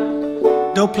 I got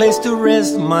no place to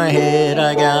rest my head.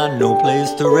 I got no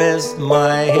place to rest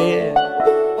my head.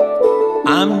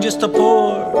 I'm just a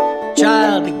poor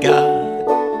child of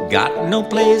God. Got no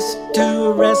place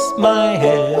to rest my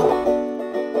head.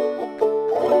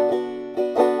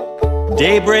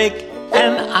 Daybreak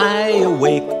and I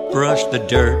awake, brush the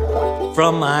dirt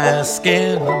from my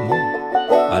skin.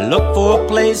 I look for a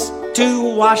place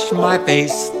to wash my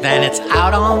face, then it's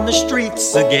out on the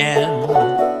streets again.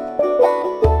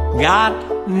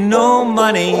 Got no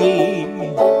money,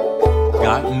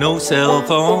 got no cell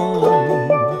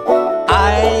phone.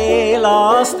 I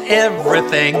lost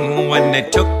everything when they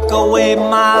took away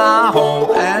my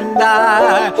home. And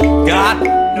I got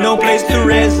no place to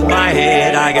rest my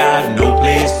head. I got no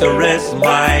place to rest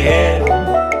my head.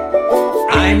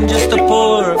 I'm just a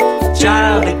poor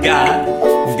child of God.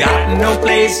 Got no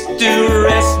place to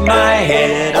rest my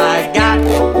head. I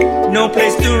got no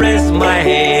place to rest my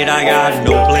head. I got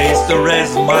no place to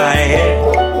rest my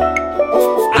head.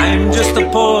 I'm just a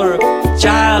poor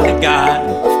child of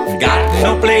God. Got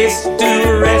no place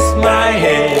to rest my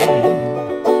head.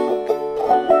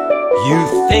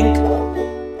 You think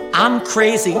I'm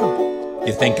crazy.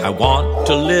 You think I want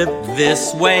to live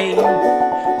this way.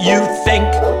 You think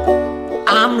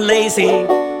I'm lazy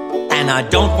and I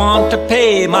don't want to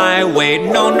pay my way.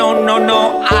 No, no, no,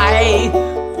 no, I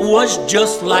was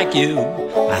just like you.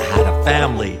 I had a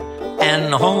family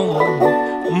and a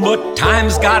home, but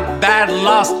times got bad,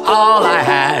 lost all I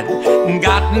had.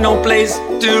 Got no place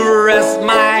to rest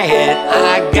my head.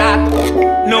 I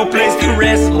got no place to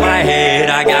rest my head.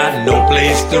 I got no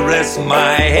place to rest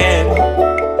my head.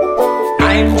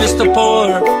 I'm just a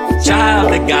poor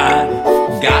child of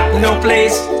God. Got no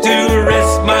place to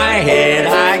rest my head.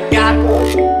 I got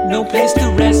no place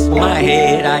to rest my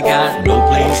head. I got no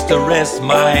place to rest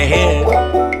my head.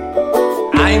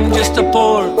 I'm just a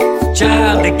poor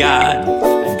child of God.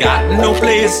 Got no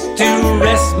place to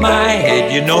rest my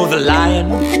head. You know the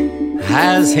lion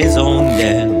has his own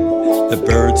den. The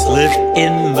birds live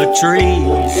in the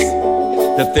trees.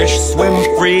 The fish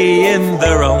swim free in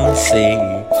their own sea.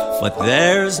 But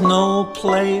there's no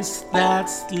place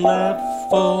that's left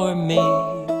for me.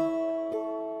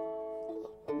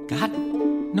 Got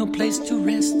no place to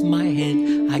rest my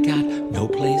head. I got no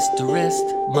place to rest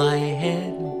my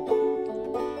head.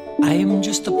 I am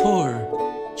just a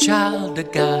poor child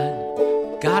of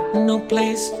God. Got no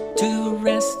place to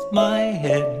rest my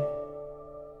head.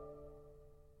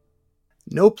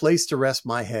 No Place to Rest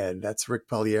My Head. That's Rick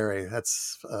Pallieri.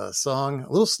 That's a song,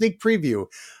 a little sneak preview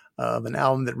of an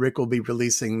album that Rick will be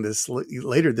releasing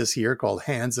later this year called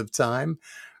Hands of Time.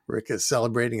 Rick is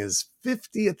celebrating his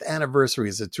 50th anniversary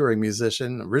as a touring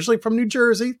musician, originally from New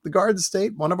Jersey, the Garden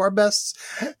State, one of our bests.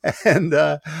 And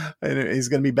he's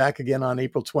going to be back again on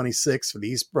April 26th for the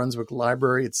East Brunswick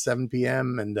Library at 7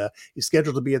 p.m. And he's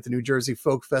scheduled to be at the New Jersey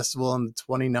Folk Festival on the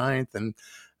 29th. And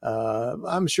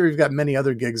I'm sure you've got many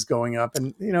other gigs going up.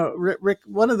 And, Rick,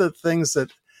 one of the things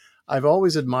that I've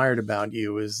always admired about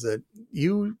you is that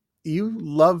you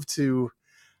love to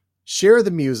share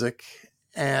the music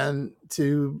and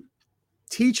to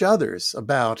teach others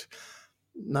about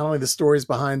not only the stories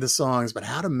behind the songs, but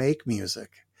how to make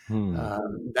music. Hmm.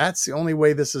 That's the only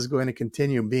way this is going to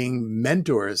continue, being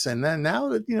mentors. And then now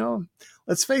that,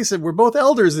 let's face it, we're both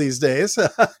elders these days.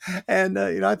 And,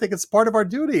 I think it's part of our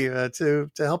duty to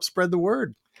help spread the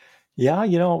word. Yeah,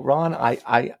 Ron,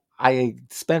 I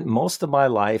spent most of my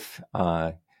life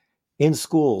in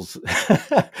schools.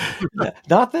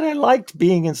 Not that I liked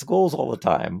being in schools all the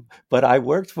time, but I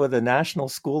worked for the National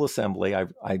School Assembly.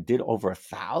 I did over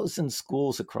 1,000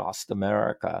 schools across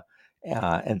America.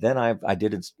 And then I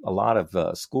did a lot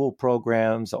of school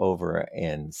programs over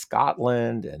in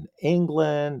Scotland and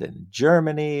England and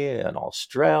Germany and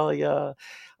Australia,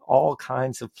 all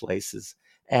kinds of places.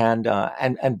 And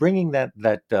bringing that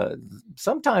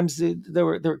sometimes there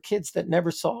were kids that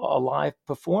never saw a live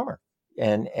performer,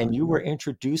 and you were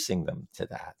introducing them to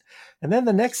that. And then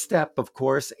the next step, of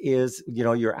course, is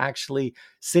you're actually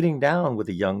sitting down with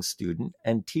a young student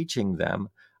and teaching them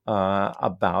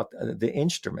about the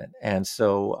instrument. And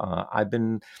so I've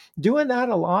been doing that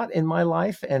a lot in my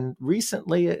life, and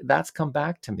recently that's come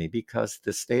back to me because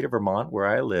the state of Vermont, where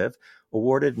I live,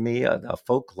 awarded me a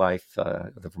folk life.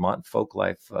 The Vermont Folk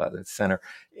Life Center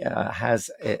has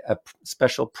a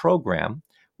special program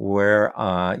where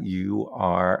you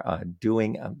are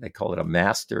doing, they call it a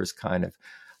master's kind of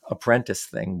apprentice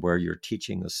thing, where you're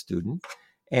teaching a student.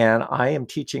 And I am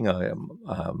teaching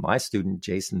my student,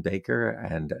 Jason Baker,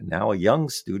 and now a young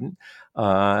student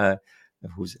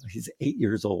he's 8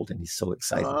 years old, and he's so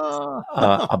excited Oh,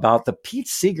 about the Pete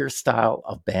Seeger style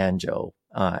of banjo.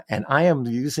 And I am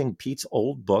using Pete's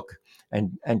old book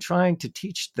and trying to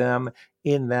teach them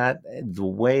in the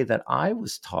way that I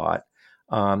was taught.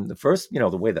 The first,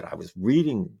 the way that I was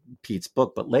reading Pete's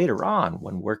book, but later on,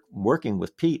 when working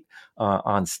with Pete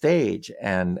on stage,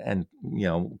 and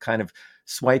kind of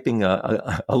swiping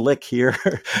a lick here,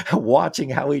 watching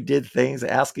how he did things,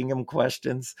 asking him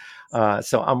questions.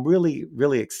 So I'm really,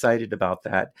 really excited about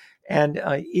that. And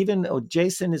even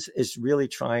Jason is really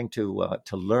trying to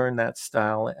learn that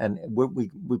style, and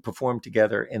we perform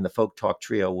together in the Folk Talk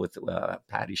Trio with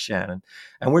Patty Shannon,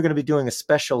 and we're going to be doing a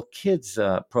special kids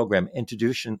program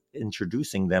introducing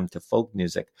them to folk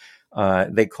music.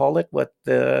 They call it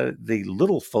the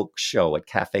Little Folk Show at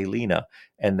Cafe Lena,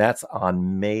 and that's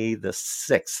on May the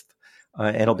 6th,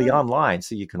 and it'll be online,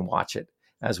 so you can watch it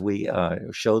as we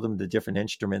show them the different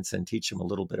instruments and teach them a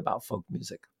little bit about folk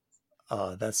music.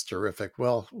 that's terrific.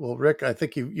 Well, Rick, I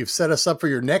think you've set us up for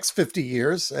your next 50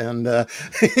 years, and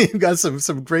you've got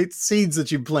some great seeds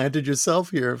that you've planted yourself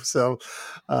here. So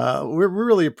we're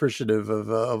really appreciative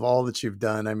of all that you've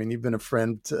done. I mean, you've been a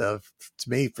friend to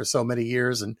me for so many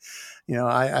years, and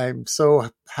I'm so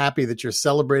happy that you're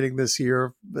celebrating this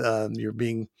year. You're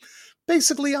being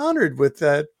basically honored with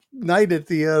that night at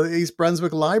the East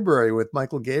Brunswick Library with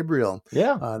Michael Gabriel.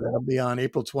 Yeah. That'll be on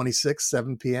April 26th,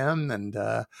 7 p.m. And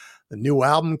the new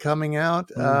album coming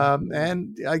out.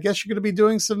 And I guess you're going to be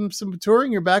doing some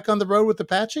touring. You're back on the road with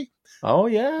Apache? Oh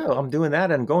yeah, I'm doing that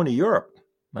and going to Europe.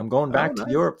 I'm going Oh, back to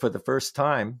nice. Europe for the first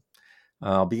time.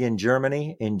 I'll be in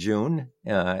Germany in June,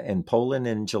 in Poland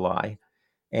in July,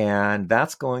 and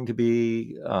that's going to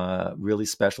be really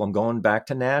special. I'm going back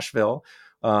to Nashville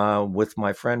with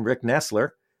my friend Rick Nessler.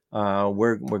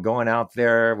 We're going out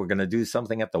there. We're going to do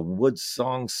something at the Wood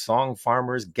Song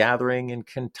Farmers Gathering in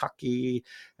Kentucky,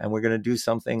 and we're going to do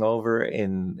something over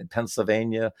in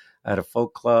Pennsylvania at a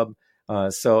folk club.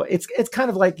 So it's kind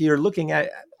of like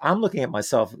I'm looking at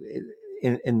myself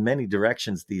in many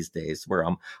directions these days, where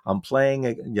I'm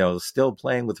playing, still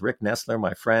playing with Rick Nessler,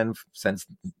 my friend since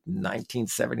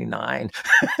 1979,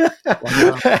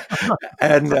 Wow.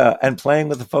 and playing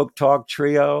with the Folk Talk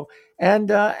Trio,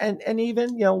 and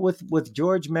even with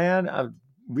George Mann,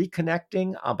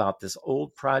 reconnecting about this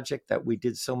old project that we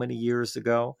did so many years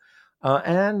ago,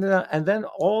 and then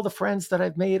all the friends that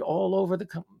I've made all over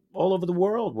the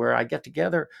world, where I get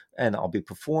together and I'll be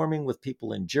performing with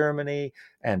people in Germany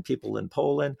and people in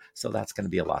Poland. So that's going to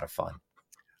be a lot of fun.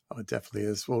 Oh, it definitely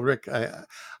is. Well, Rick,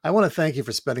 I want to thank you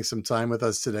for spending some time with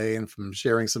us today and from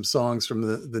sharing some songs from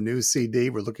the new CD.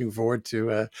 We're looking forward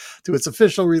to its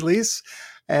official release.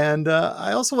 And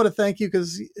I also want to thank you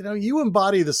because you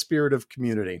embody the spirit of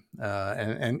community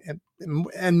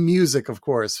and music, of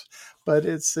course. But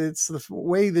it's the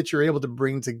way that you're able to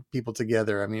bring people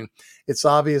together. I mean, it's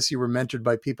obvious you were mentored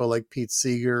by people like Pete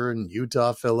Seeger and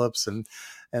Utah Phillips and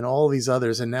all these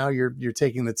others, and now you're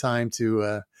taking the time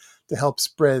to help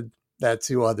spread that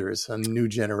to others and new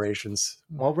generations.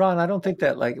 Well, Ron, I don't think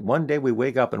that, like, one day we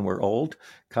wake up and we're old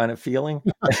kind of feeling.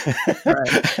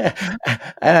 Right.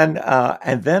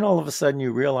 And then all of a sudden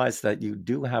you realize that you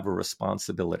do have a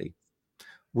responsibility.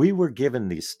 We were given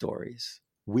these stories.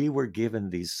 We were given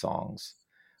these songs.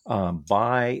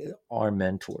 by our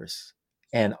mentors.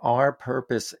 And our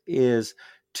purpose is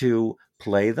to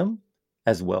play them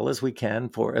as well as we can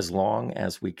for as long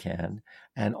as we can,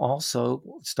 and also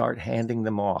start handing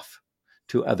them off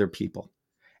to other people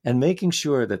and making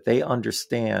sure that they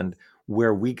understand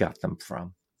where we got them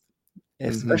from, Hmm.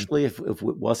 especially if it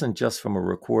wasn't just from a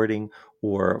recording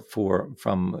or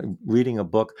from reading a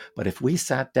book, but if we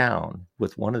sat down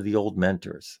with one of the old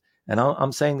mentors, and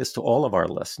I'm saying this to all of our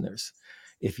listeners,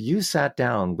 if you sat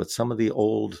down with some of the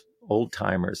old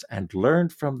timers and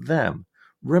learned from them,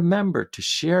 remember to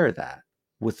share that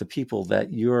with the people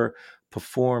that you're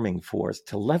performing for,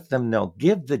 to let them know,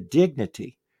 give the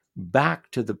dignity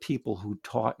back to the people who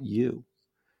taught you.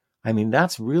 I mean,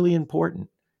 that's really important,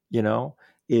 you know,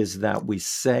 is that we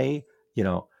say, you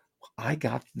know, I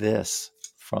got this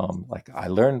from, like, I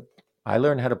learned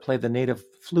how to play the native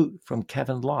flute from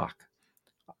Kevin Locke,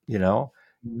 you know.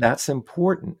 That's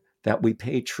important that we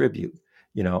pay tribute,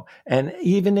 you know. And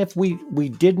even if we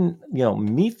didn't, you know,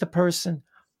 meet the person,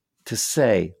 to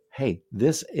say, hey,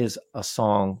 this is a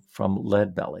song from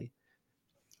Leadbelly.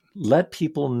 Let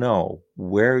people know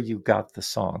where you got the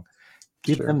song.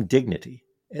 Give Sure. them dignity.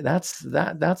 That's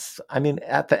I mean,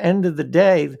 at the end of the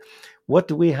day, what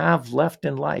do we have left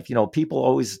in life? You know, people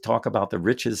always talk about the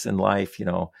riches in life, you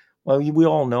know. Well, we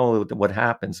all know what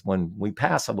happens when we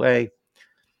pass away.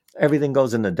 Everything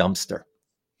goes in the dumpster.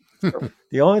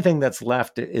 The only thing that's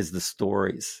left is the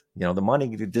stories. You know, the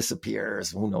money disappears.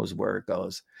 Who knows where it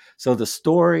goes? So the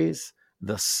stories,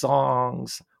 the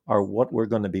songs are what we're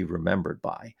going to be remembered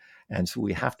by. And so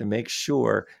we have to make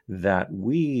sure that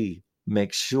we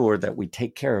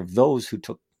take care of those who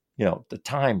took, you know, the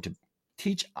time to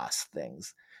teach us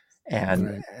things,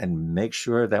 and Right. make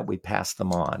sure that we pass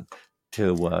them on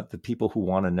to the people who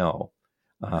want to know.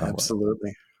 Uh,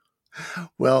 Absolutely.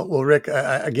 Well, Rick,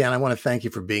 again, I want to thank you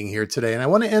for being here today. And I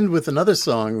want to end with another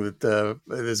song that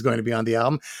is going to be on the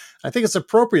album. I think it's an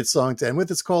appropriate song to end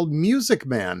with. It's called Music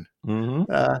Man. mhm.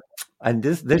 Uh, And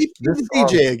this this be this the song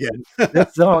DJ again.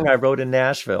 this song I wrote in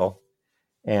Nashville,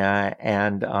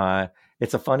 and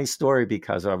it's a funny story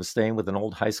because I was staying with an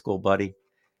old high school buddy,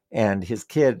 and his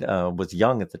kid was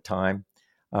young at the time.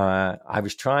 I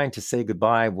was trying to say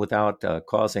goodbye without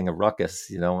causing a ruckus.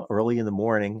 You know, early in the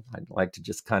morning, I'd like to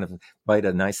just kind of write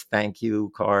a nice thank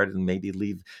you card and maybe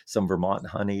leave some Vermont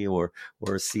honey or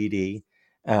a CD.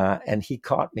 And he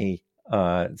caught me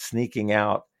sneaking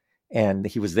out, and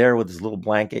he was there with his little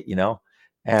blanket, you know,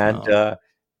 and Oh,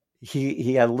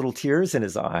 he had little tears in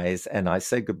his eyes, and I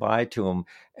said goodbye to him.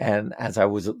 And as I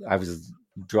was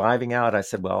driving out, I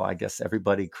said, well, I guess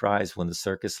everybody cries when the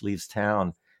circus leaves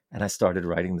town. And I started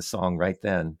writing the song right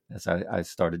then as I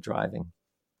started driving.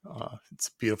 it's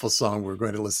a beautiful song. We're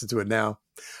going to listen to it now.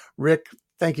 Rick,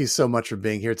 thank you so much for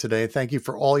being here today. Thank you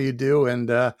for all you do. And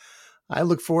I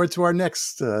look forward to our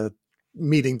next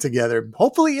meeting together,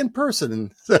 hopefully in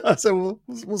person. So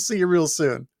we'll see you real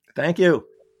soon. Thank you.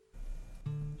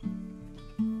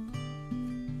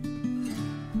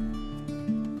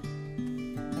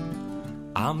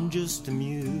 I'm just a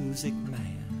music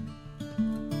man,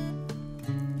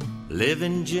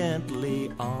 living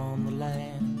gently on the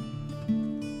land,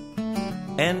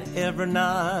 and every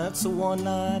night's a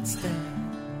one-night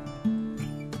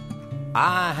stand.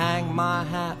 I hang my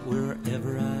hat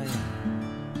wherever I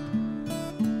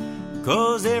am,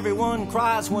 'cause everyone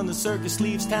cries when the circus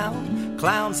leaves town.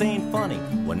 Clowns ain't funny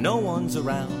when no one's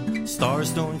around. Stars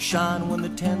don't shine when the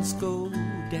tents go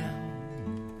down.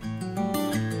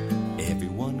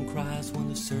 Everyone cries when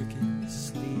the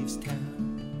circus leaves town.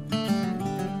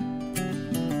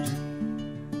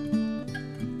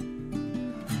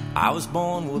 I was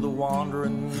born with a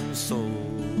wandering soul,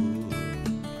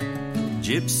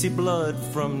 gypsy blood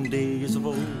from days of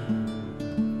old,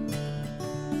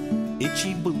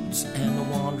 itchy boots and a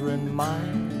wandering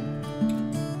mind,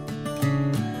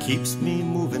 keeps me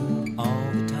moving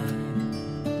all the time.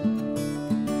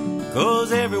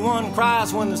 'Cause everyone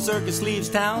cries when the circus leaves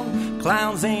town.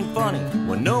 Clowns ain't funny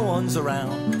when no one's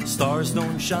around. Stars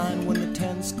don't shine when the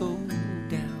tents go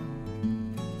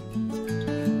down.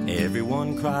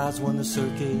 Everyone cries when the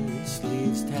circus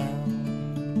leaves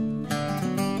town.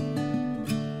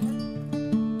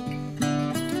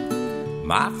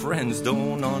 My friends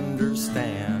don't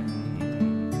understand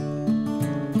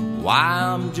why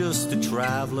I'm just a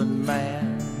traveling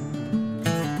man,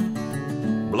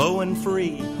 blowing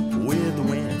free with the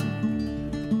wind.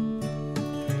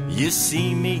 You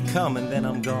see me coming, then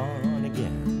I'm gone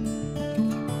again.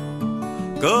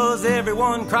 'Cause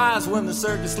everyone cries when the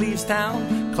circus leaves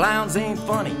town. Clowns ain't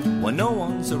funny when no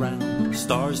one's around.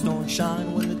 Stars don't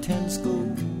shine when the tents go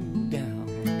down.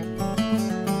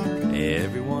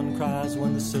 Everyone cries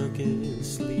when the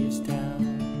circus leaves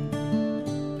town.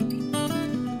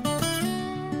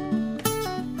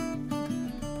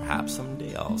 Perhaps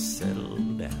someday I'll settle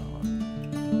down.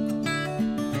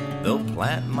 They'll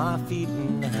plant my feet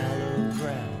in hallowed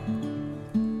ground.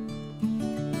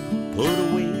 Put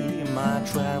away my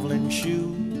traveling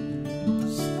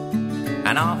shoes,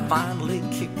 and I'll finally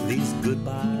kick these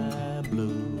goodbye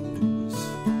blues.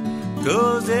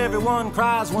 'Cause everyone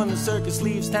cries when the circus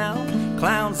leaves town.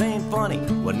 Clowns ain't funny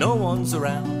when no one's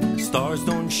around. Stars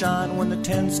don't shine when the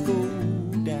tents go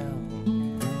down.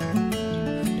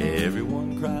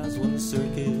 Everyone cries when the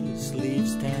circus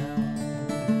leaves town.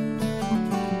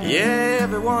 Yeah,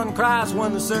 everyone cries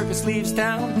when the circus leaves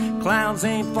town. Clowns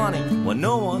ain't funny when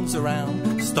no one's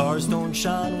around. Stars don't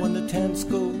shine when the tents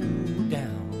go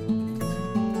down.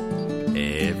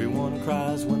 Everyone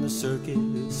cries when the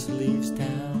circus leaves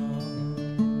town.